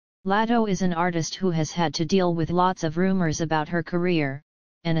Latto is an artist who has had to deal with lots of rumors about her career,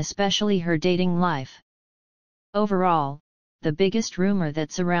 and especially her dating life. Overall, the biggest rumor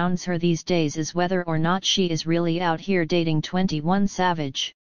that surrounds her these days is whether or not she is really out here dating 21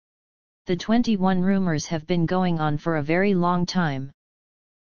 Savage. The 21 rumors have been going on for a very long time.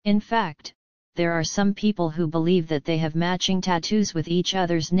 In fact, there are some people who believe that they have matching tattoos with each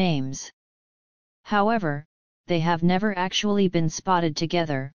other's names. However, they have never actually been spotted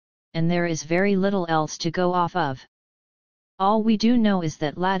together, and there is very little else to go off of. All we do know is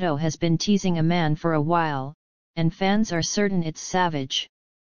that Latto has been teasing a man for a while, and fans are certain it's Savage.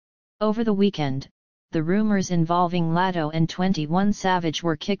 Over the weekend, the rumors involving Latto and 21 Savage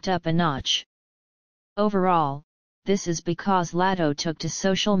were kicked up a notch. Overall, this is because Latto took to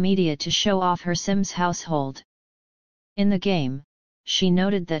social media to show off her Sims household. In the game, she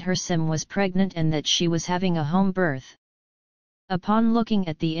noted that her Sim was pregnant and that she was having a home birth. Upon looking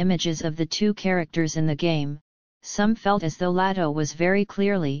at the images of the two characters in the game, some felt as though Latto was very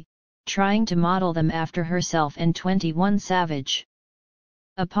clearly trying to model them after herself and 21 Savage.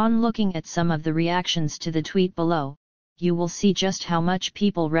 Upon looking at some of the reactions to the tweet below, you will see just how much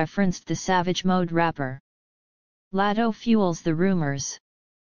people referenced the Savage Mode rapper. Latto fuels the rumors.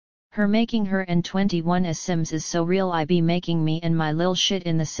 Her making her and 21 as Sims is so real, I be making me and my lil shit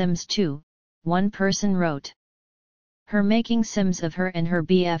in the Sims too, one person wrote. Her making Sims of her and her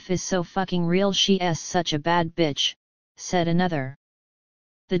BF is so fucking real, she's such a bad bitch, said another.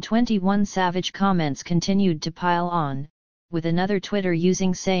 The 21 Savage comments continued to pile on, with another Twitter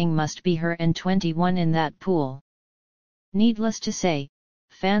using saying must be her and 21 in that pool. Needless to say,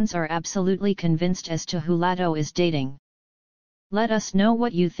 fans are absolutely convinced as to who Latto is dating. Let us know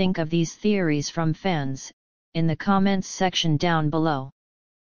what you think of these theories from fans, in the comments section down below.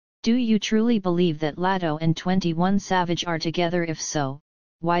 Do you truly believe that Latto and 21 Savage are together? If so,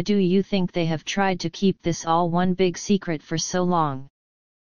 why do you think they have tried to keep this all one big secret for so long?